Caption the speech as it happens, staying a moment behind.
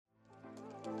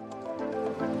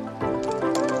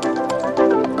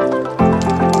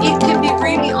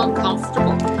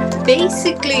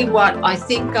Basically, what I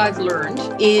think I've learned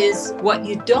is what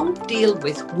you don't deal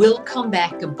with will come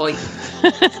back and bite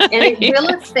you. And it will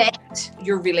affect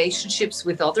your relationships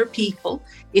with other people.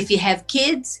 If you have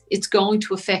kids, it's going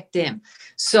to affect them.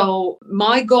 So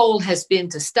my goal has been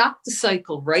to stop the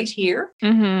cycle right here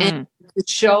and to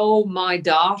show my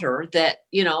daughter that,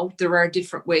 there are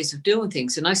different ways of doing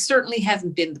things. And I certainly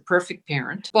haven't been the perfect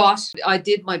parent, but I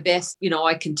did my best.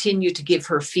 I continue to give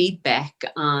her feedback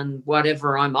on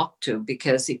whatever I'm up to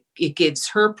because it gives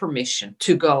her permission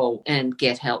to go and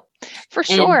get help. For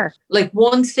sure. And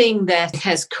one thing that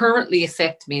has currently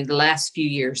affected me in the last few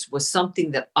years was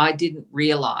something that I didn't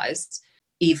realize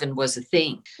even was a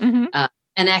thing.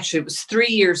 And actually, it was 3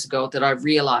 years ago that I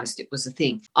realized it was a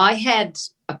thing. I had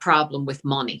a problem with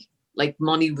money.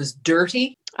 Money was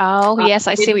dirty. Oh, yes.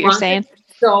 I see what you're saying.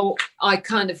 So I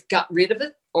kind of got rid of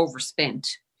it, overspent.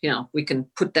 We can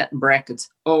put that in brackets,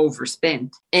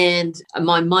 overspent. And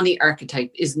my money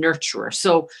archetype is nurturer.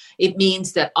 So it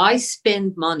means that I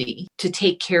spend money to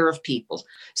take care of people.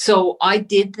 So I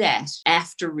did that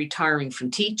after retiring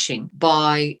from teaching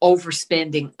by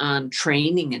overspending on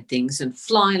training and things and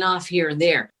flying off here and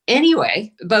there.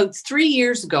 Anyway, about 3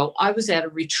 years ago, I was at a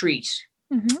retreat.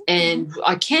 And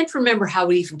I can't remember how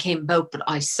it even came about, but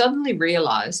I suddenly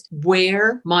realized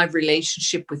where my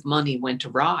relationship with money went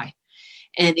awry.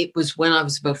 And it was when I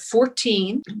was about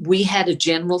 14, we had a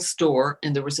general store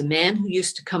and there was a man who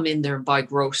used to come in there and buy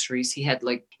groceries. He had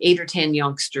 8 or 10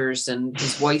 youngsters and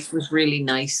his wife was really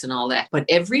nice and all that. But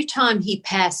every time he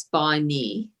passed by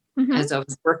me, as I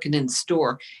was working in the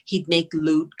store, he'd make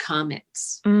lewd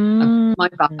comments about my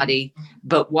body,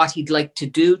 about what he'd like to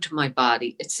do to my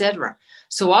body, etc.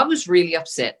 So I was really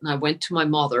upset and I went to my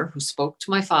mother who spoke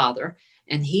to my father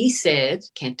and he said,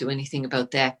 can't do anything about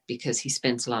that because he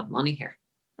spends a lot of money here.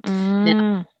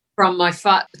 Now, from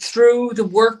through the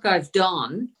work I've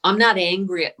done, I'm not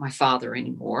angry at my father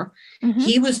anymore.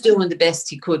 He was doing the best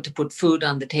he could to put food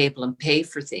on the table and pay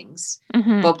for things.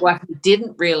 But what he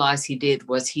didn't realize he did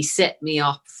was he set me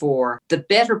up for the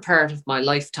better part of my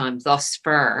lifetime thus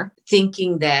far,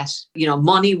 thinking that,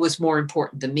 money was more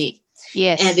important than me.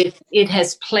 Yes. And it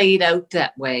has played out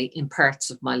that way in parts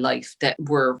of my life that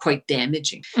were quite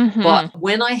damaging. But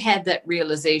when I had that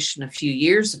realization a few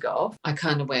years ago, I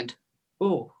kind of went,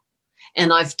 oh.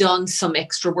 And I've done some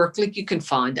extra work, you can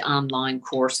find online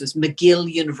courses. McGill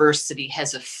University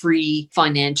has a free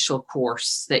financial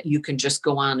course that you can just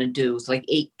go on and do. It's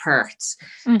 8 parts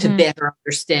to better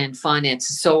understand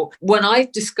finances. So when I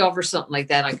discover something like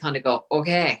that, I kind of go,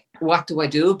 okay, what do I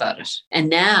do about it? And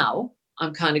now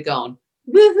I'm kind of going,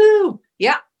 woohoo.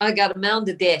 Yeah, I got a mound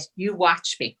of debt. You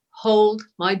watch me. Hold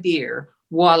my beer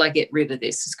while I get rid of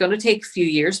this. It's going to take a few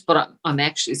years, but I'm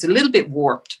actually, it's a little bit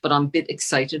warped, but I'm a bit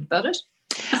excited about it.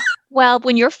 Well,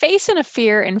 when you're facing a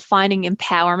fear and finding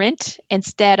empowerment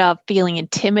instead of feeling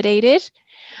intimidated,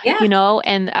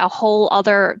 and a whole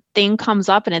other thing comes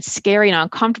up and it's scary and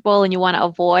uncomfortable and you want to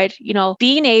avoid,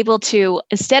 being able to,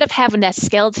 instead of having that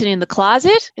skeleton in the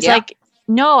closet, it's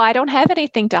no, I don't have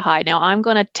anything to hide. Now I'm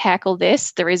going to tackle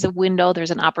this. There is a window,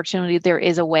 there's an opportunity, there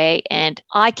is a way, and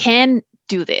I can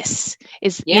do this.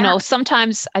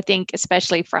 Sometimes I think,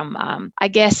 especially from,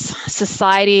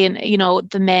 society and,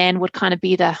 the man would kind of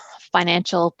be the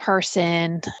financial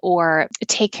person or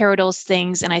take care of those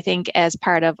things. And I think as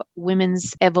part of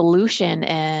women's evolution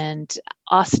and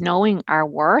us knowing our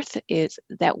worth is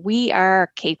that we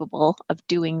are capable of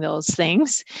doing those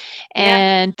things.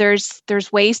 And there's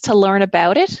ways to learn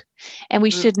about it. And we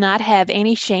should not have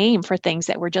any shame for things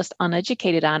that we're just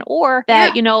uneducated on or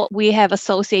that, we have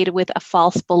associated with a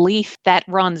false belief that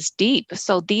runs deep.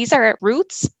 So these are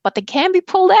roots, but they can be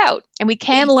pulled out and we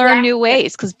can learn new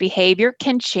ways because behavior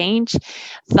can change,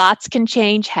 thoughts can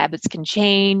change, habits can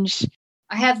change.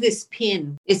 I have this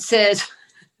pin. It says,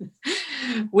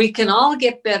 we can all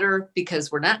get better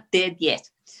because we're not dead yet.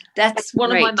 That's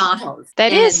one of my mottos.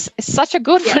 That is such a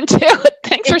good one too.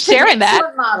 Thanks for sharing that.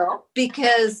 It's motto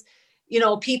because,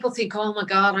 people think, oh my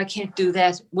God, I can't do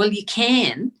that. Well, you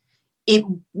can. It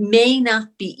may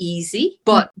not be easy,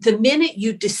 but the minute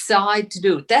you decide to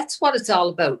do it, that's what it's all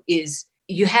about, is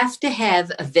you have to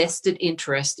have a vested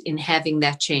interest in having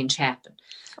that change happen.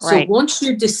 So once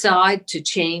you decide to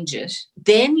change it,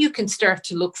 then you can start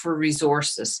to look for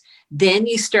resources. Then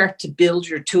you start to build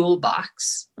your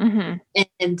toolbox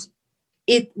and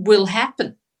it will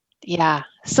happen. Yeah.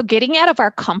 So getting out of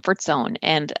our comfort zone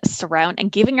and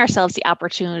giving ourselves the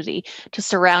opportunity to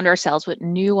surround ourselves with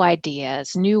new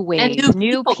ideas, new ways,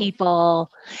 new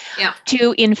people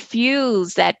to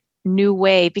infuse that new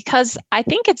way, because I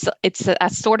think it's a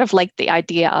sort of like the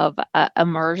idea of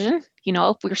immersion.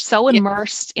 If we're so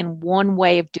immersed in one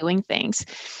way of doing things,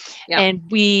 and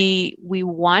we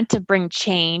want to bring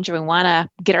change, or we want to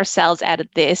get ourselves out of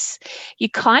this, you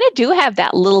kind of do have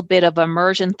that little bit of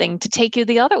immersion thing to take you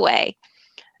the other way.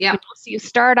 Yeah. So you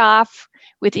start off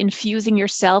with infusing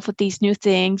yourself with these new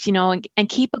things, and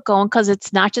keep it going, because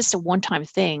it's not just a one-time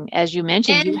thing. As you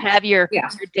mentioned, you have your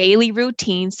daily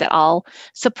routines that all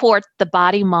support the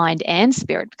body, mind, and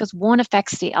spirit, because one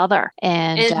affects the other.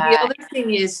 And the other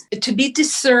thing is to be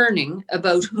discerning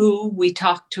about who we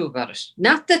talk to about it.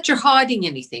 Not that you're hiding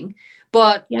anything,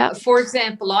 but for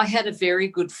example, I had a very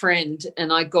good friend,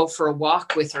 and I'd go for a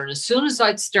walk with her. And as soon as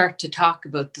I'd start to talk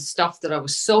about the stuff that I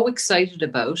was so excited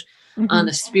about, on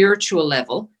a spiritual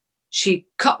level, she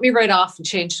cut me right off and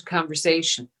changed the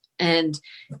conversation. And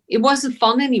it wasn't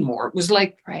fun anymore. It was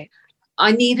like,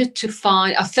 I needed to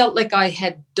I felt like I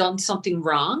had done something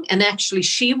wrong. And actually,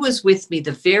 she was with me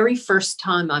the very first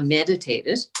time I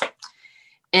meditated.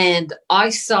 And I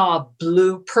saw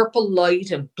purple light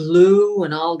and blue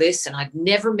and all this. And I'd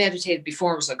never meditated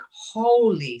before. I was like,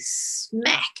 holy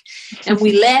smack. And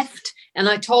we left, and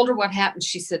I told her what happened.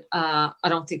 She said, I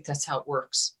don't think that's how it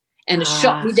works. And it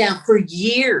shut me down for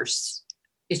years.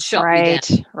 It shut me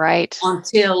down. Right.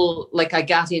 Until I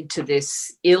got into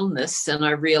this illness, and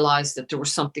I realized that there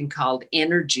was something called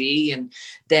energy, and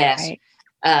that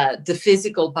the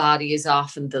physical body is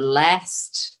often the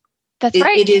last. That's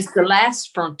right. It is the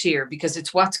last frontier, because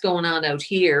it's what's going on out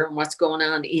here and what's going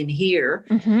on in here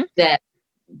that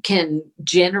can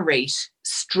generate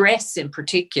stress in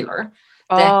particular.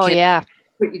 Put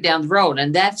you down the road.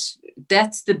 And that's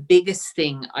the biggest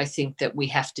thing I think that we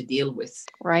have to deal with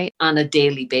on a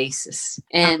daily basis.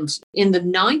 And in the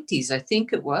 90s, I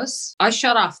think it was, I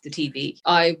shut off the TV.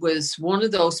 I was one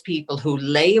of those people who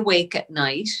lay awake at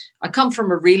night. I come from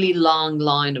a really long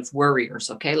line of worriers,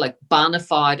 like bona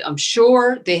fide. I'm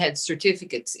sure they had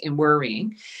certificates in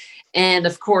worrying. And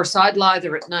of course, I'd lie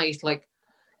there at night like,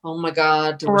 oh my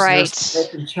God, there was no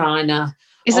smoke in China.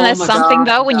 Isn't that something,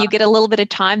 though, when you get a little bit of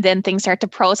time, then things start to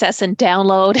process and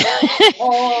download?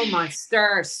 Oh, my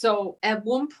stars. So at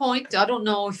one point, I don't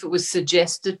know if it was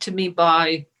suggested to me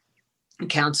by a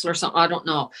counselor or something, I don't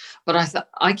know. But I thought,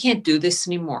 I can't do this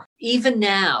anymore. Even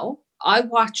now, I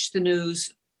watch the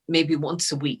news maybe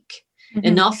once a week,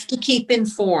 enough to keep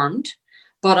informed,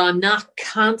 but I'm not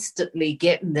constantly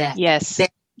getting that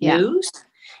news.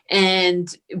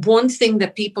 And one thing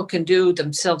that people can do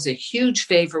themselves a huge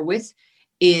favor with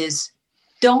is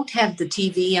don't have the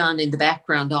TV on in the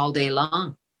background all day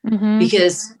long,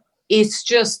 because it's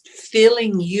just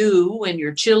filling you and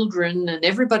your children and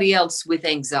everybody else with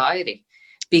anxiety,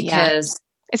 because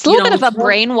it's a little bit of a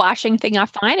brainwashing thing. I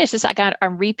find it's just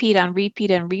on repeat, and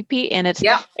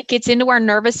it gets into our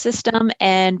nervous system.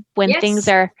 And when things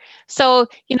are so,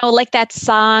 like that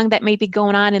song that may be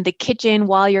going on in the kitchen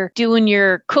while you're doing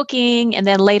your cooking, and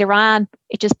then later on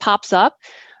it just pops up.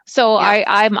 So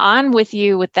I'm on with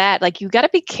you with that. Like, you got to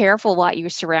be careful what you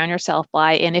surround yourself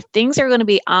by. And if things are going to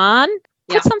be on,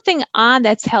 put something on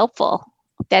that's helpful.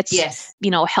 That's,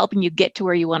 helping you get to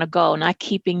where you want to go, not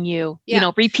keeping you,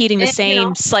 repeating the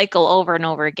same cycle over and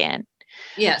over again.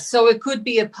 Yeah. So it could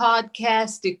be a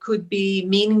podcast. It could be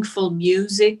meaningful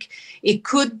music. It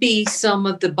could be some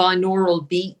of the binaural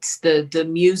beats, the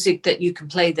music that you can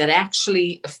play that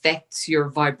actually affects your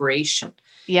vibration.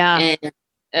 Yeah. And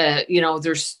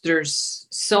there's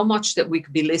so much that we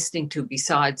could be listening to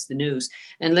besides the news.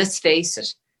 And let's face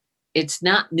it, it's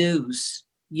not news.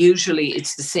 Usually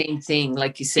it's the same thing,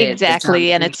 like you said.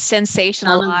 Exactly. And it's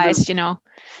sensationalized,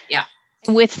 Yeah.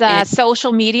 With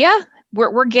social media,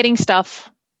 we're getting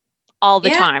stuff all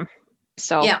the time.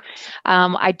 So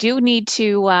I do need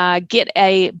to get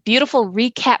a beautiful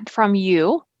recap from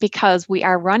you, because we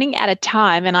are running out of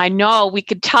time. And I know we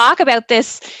could talk about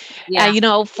this,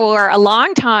 for a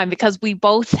long time, because we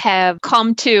both have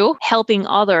come to helping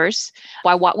others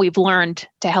by what we've learned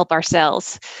to help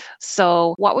ourselves.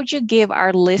 So what would you give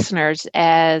our listeners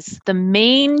as the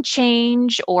main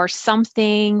change, or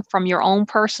something from your own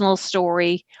personal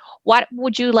story? What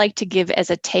would you like to give as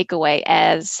a takeaway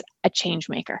as a change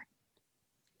maker?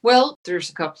 Well, there's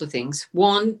a couple of things.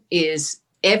 One is,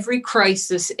 every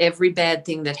crisis, every bad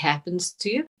thing that happens to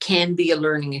you can be a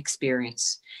learning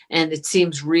experience. And it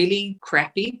seems really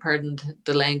crappy, pardon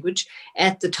the language,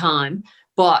 at the time.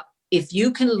 But if you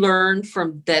can learn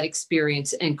from that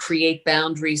experience and create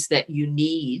boundaries that you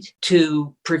need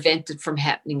to prevent it from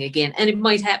happening again, and it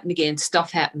might happen again,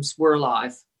 stuff happens, we're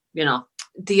alive,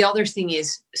 the other thing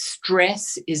is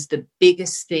stress is the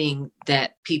biggest thing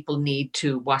that people need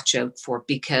to watch out for,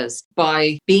 because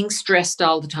by being stressed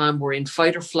all the time, we're in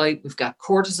fight or flight. We've got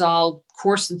cortisol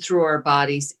coursing through our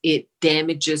bodies. It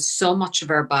damages so much of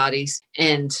our bodies,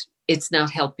 and it's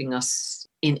not helping us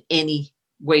in any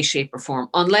way, shape, or form,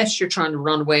 unless you're trying to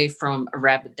run away from a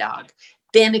rabid dog.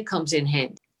 Then it comes in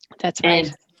handy. That's right.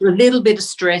 And a little bit of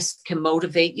stress can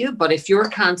motivate you, but if you're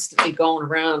constantly going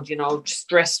around,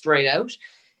 stressed right out,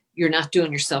 you're not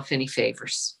doing yourself any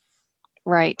favors.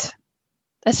 Right.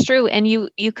 That's true. And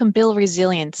you can build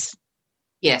resilience.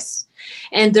 Yes.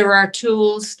 And there are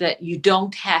tools that you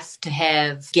don't have to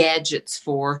have gadgets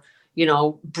for,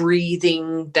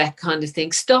 breathing, that kind of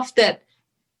thing, stuff that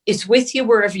is with you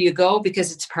wherever you go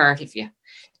because it's part of you.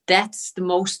 That's the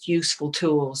most useful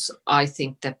tools I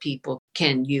think that people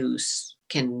can use,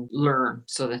 can learn,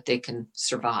 so that they can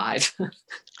survive.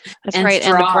 That's right.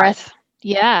 Thrive. And the breath.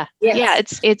 Yeah.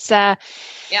 Yes. Yeah.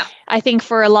 I think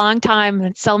for a long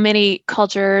time, so many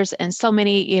cultures and so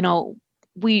many,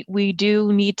 we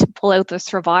do need to pull out the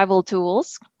survival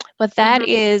tools, but that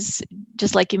is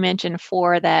just like you mentioned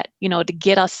for that, to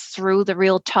get us through the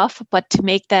real tough, but to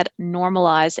make that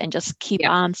normalize and just keep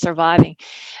on surviving.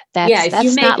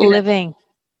 That's not living.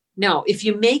 No, if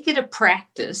you make it a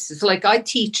practice, it's like I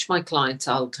teach my clients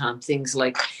all the time, things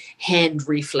like hand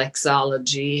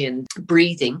reflexology and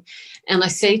breathing. And I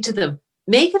say to them,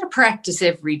 make it a practice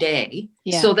every day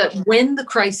so that when the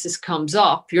crisis comes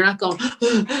up, you're not going,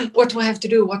 what do I have to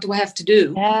do? What do I have to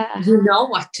do? Yeah. You know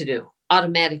what to do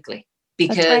automatically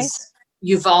because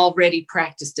you've already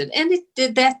practiced it. And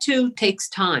that too takes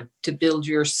time to build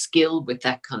your skill with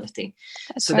that kind of thing.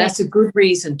 That's a good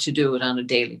reason to do it on a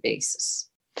daily basis.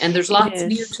 And there's lots of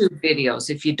YouTube videos.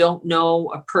 If you don't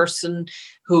know a person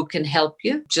who can help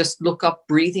you, just look up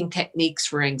breathing techniques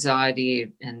for anxiety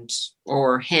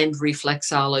or hand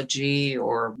reflexology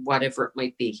or whatever it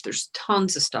might be. There's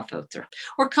tons of stuff out there.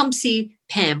 Or come see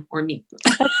Pam or me.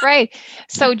 That's right.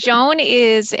 So Joan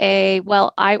is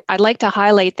I'd like to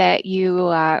highlight that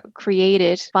you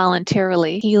created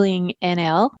voluntarily Healing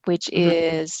NL, which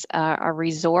is a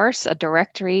resource, a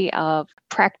directory of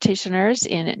practitioners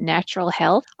in natural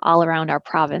health all around our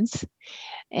province.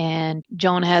 And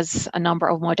Joan has a number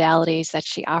of modalities that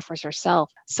she offers herself.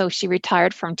 So she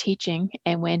retired from teaching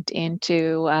and went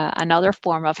into another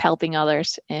form of helping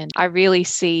others. And I really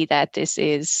see that this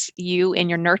is you in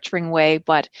your nurturing way,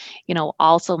 but,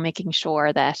 also making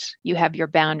sure that you have your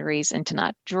boundaries and to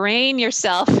not drain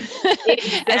yourself,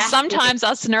 as sometimes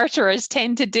us nurturers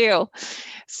tend to do.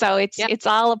 So it's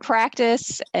all a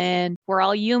practice, and we're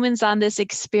all humans on this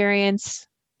experience.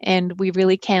 And we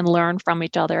really can learn from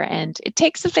each other. And it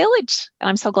takes a village. And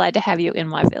I'm so glad to have you in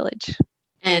my village.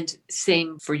 And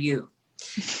same for you.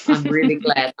 I'm really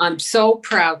glad. I'm so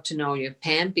proud to know you,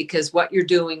 Pam, because what you're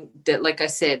doing, that, like I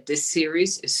said, this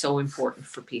series is so important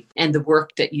for people. And the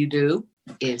work that you do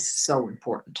is so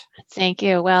important. Thank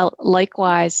you. Well,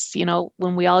 likewise,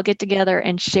 when we all get together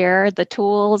and share the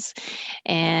tools,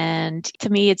 and to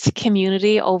me, it's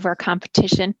community over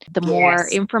competition. The more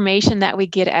information that we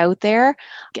get out there,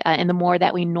 and the more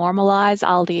that we normalize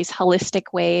all these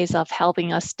holistic ways of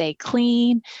helping us stay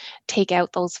clean, take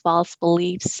out those false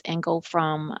beliefs, and go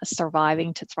from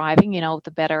surviving to thriving,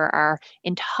 the better our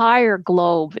entire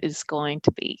globe is going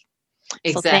to be.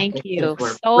 Exactly. So thank you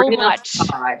so much.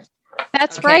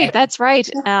 That's right. That's right.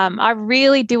 I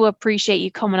really do appreciate you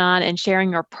coming on and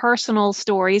sharing your personal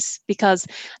stories, because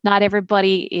not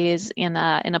everybody is in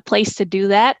a place to do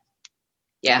that.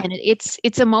 Yeah. And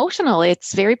it's emotional.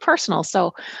 It's very personal.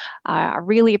 So I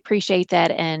really appreciate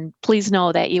that. And please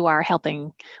know that you are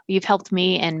helping. You've helped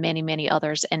me and many, many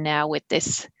others. And now with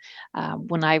this,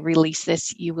 when I release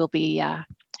this, you will be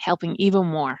helping even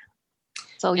more.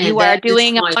 So you are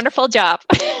doing a wonderful job.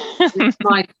 It's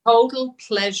my total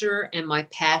pleasure and my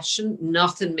passion.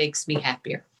 Nothing makes me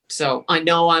happier. So I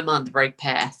know I'm on the right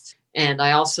path. And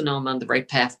I also know I'm on the right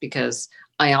path because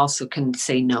I also can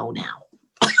say no now.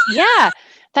 Yeah,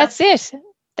 that's it.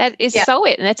 That is so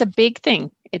it. And that's a big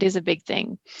thing. It is a big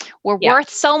thing. We're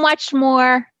worth so much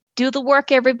more. Do the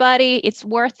work, everybody. It's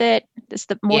worth it. It's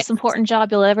the most important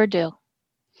job you'll ever do.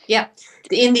 Yeah.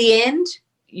 In the end,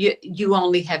 you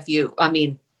only have you. I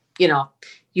mean,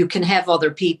 you can have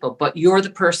other people, but you're the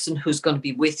person who's going to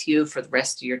be with you for the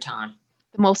rest of your time.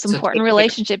 The most important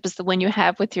relationship is the one you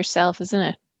have with yourself, isn't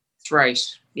it? That's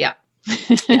right. Yeah.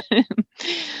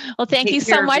 Well, thank you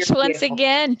so much once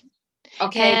again.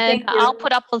 Okay. And I'll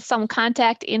put up some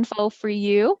contact info for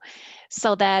you,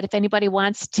 so that if anybody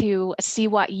wants to see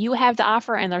what you have to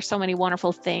offer, and there's so many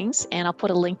wonderful things, and I'll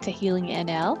put a link to Healing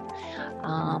NL.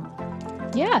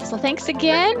 So thanks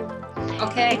again.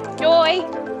 Okay. Joy.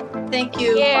 Thank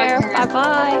you. Bye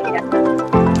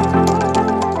bye.